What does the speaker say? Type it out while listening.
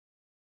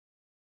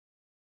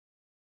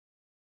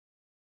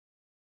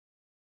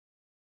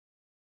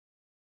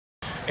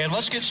And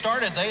let's get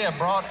started. They have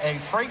brought a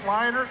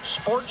Freightliner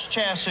sports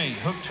chassis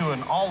hooked to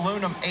an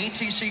all-aluminum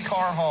ATC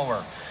car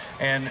hauler.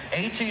 And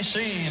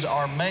ATCs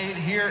are made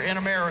here in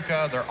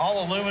America. They're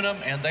all aluminum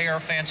and they are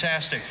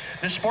fantastic.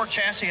 This sport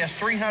chassis has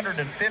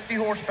 350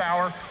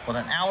 horsepower with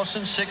an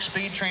Allison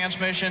 6-speed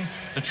transmission.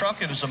 The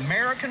truck is an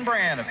American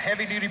brand of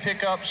heavy-duty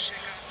pickups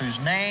whose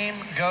name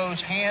goes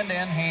hand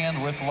in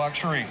hand with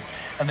luxury.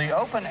 And the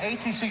open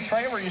ATC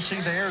trailer you see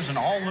there is an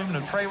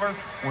all-aluminum trailer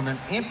with an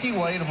empty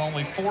weight of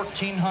only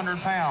 1,400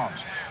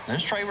 pounds.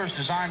 This trailer is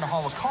designed to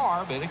haul a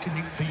car, but it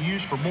can be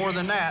used for more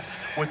than that.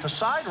 With the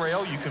side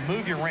rail, you can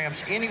move your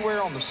ramps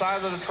anywhere on the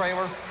side of the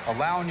trailer,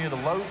 allowing you to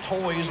load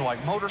toys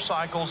like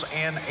motorcycles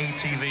and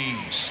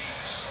ATVs.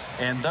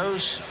 And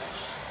those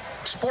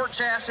sport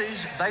chassis,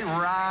 they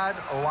ride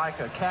like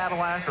a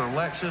Cadillac or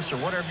Lexus or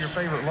whatever your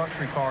favorite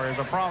luxury car is.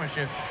 I promise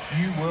you,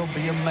 you will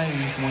be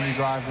amazed when you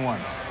drive one.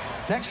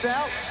 Next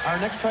out, our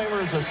next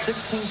trailer is a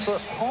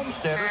 16-foot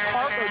Homesteader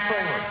cargo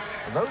trailer.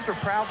 Those are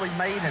proudly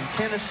made in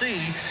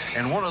Tennessee,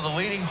 and one of the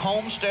leading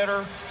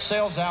Homesteader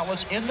sales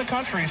outlets in the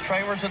country is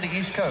Trailers of the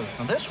East Coast.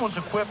 Now this one's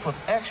equipped with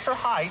extra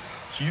height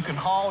so you can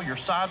haul your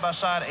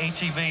side-by-side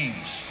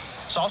ATVs.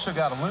 It's also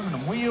got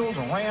aluminum wheels,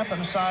 a ramp,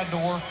 and a side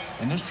door,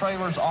 and this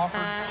trailer is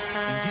offered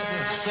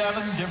in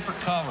 7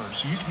 different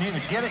colors. You can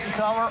either get it in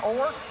color,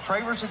 or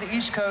Trailers of the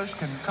East Coast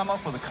can come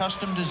up with a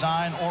custom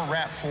design or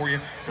wrap for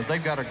you, because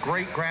they've got a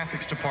great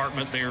graphics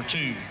department there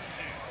too.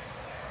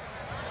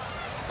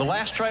 The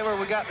last trailer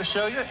we got to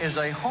show you is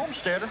a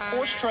Homesteader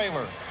horse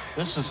trailer.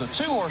 This is a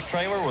 2-horse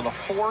trailer with a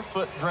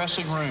 4-foot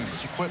dressing room.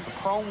 It's equipped with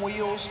chrome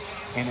wheels,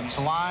 and it's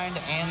lined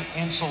and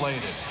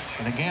insulated.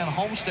 And again,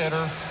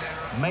 Homesteader,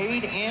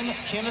 made in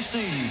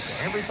Tennessee. So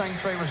everything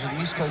Trailers of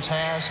the East Coast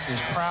has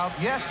is proud.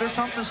 Yes, there's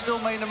something still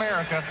made in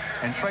America,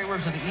 and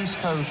Trailers of the East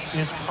Coast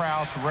is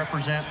proud to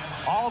represent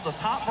all the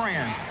top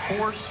brands,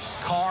 horse,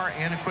 car,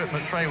 and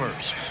equipment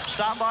trailers.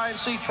 Stop by and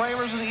see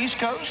Trailers of the East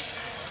Coast,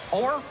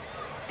 or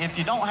if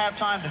you don't have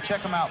time to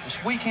check them out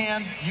this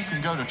weekend, you can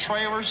go to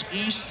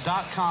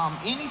trailerseast.com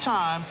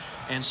anytime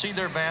and see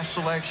their vast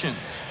selection.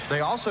 They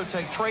also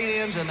take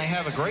trade-ins, and they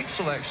have a great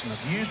selection of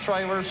used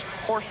trailers,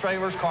 horse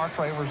trailers, car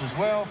trailers as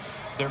well.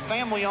 They're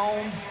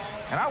family-owned,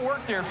 and I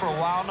worked there for a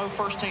while, know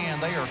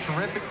firsthand. They are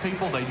terrific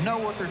people. They know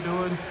what they're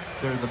doing.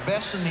 They're the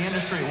best in the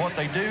industry at what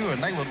they do,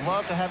 and they would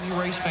love to have you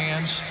race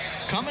fans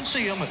come and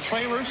see them at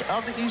Trailers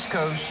of the East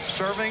Coast,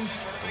 serving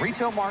the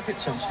retail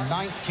market since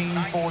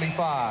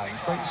 1945.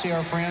 It's great to see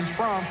our friends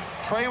from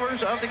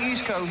Trailers of the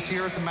East Coast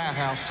here at the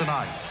Madhouse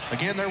tonight.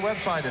 Again, their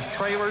website is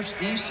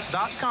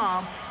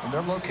trailerseast.com, and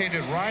they're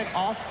located right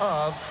off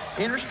of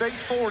Interstate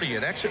 40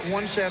 at exit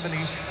 170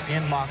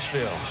 in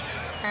Moxville.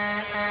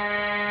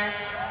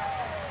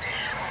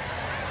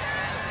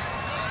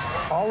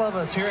 All of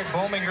us here at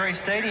Bowman Gray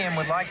Stadium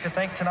would like to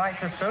thank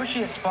tonight's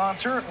associate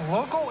sponsor,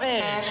 Local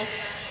Edge.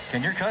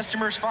 Can your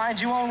customers find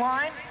you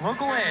online?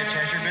 Local Edge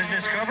has your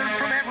business covered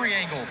from every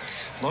angle.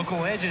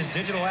 Local Edge's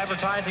digital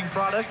advertising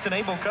products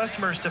enable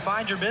customers to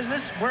find your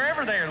business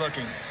wherever they are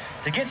looking.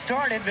 To get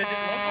started, visit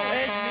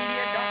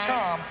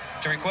localedgemedia.com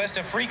to request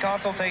a free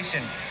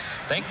consultation.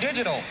 Think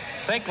digital.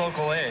 Think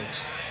Local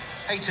Edge.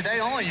 Hey, today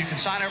only you can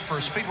sign up for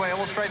a Speedway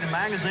Illustrated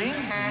magazine.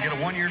 You can get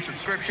a 1-year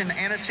subscription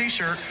and a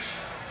t-shirt.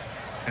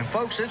 And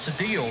folks, it's a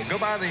deal. Go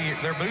by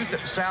their booth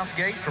at the South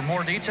Gate for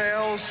more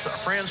details. Our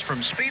friends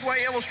from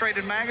Speedway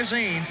Illustrated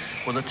magazine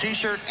with a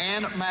t-shirt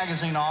and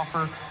magazine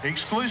offer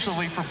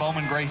exclusively for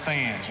Bowman Gray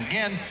fans.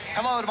 Again,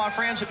 hello to my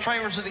friends at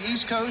Trailers of the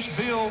East Coast,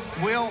 Bill,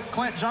 Will,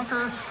 Clint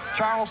Junker,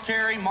 Charles,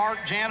 Terry, Mark,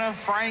 Jana,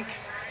 Frank,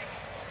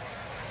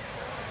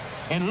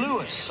 and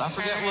Lewis. I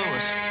forget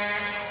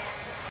Lewis.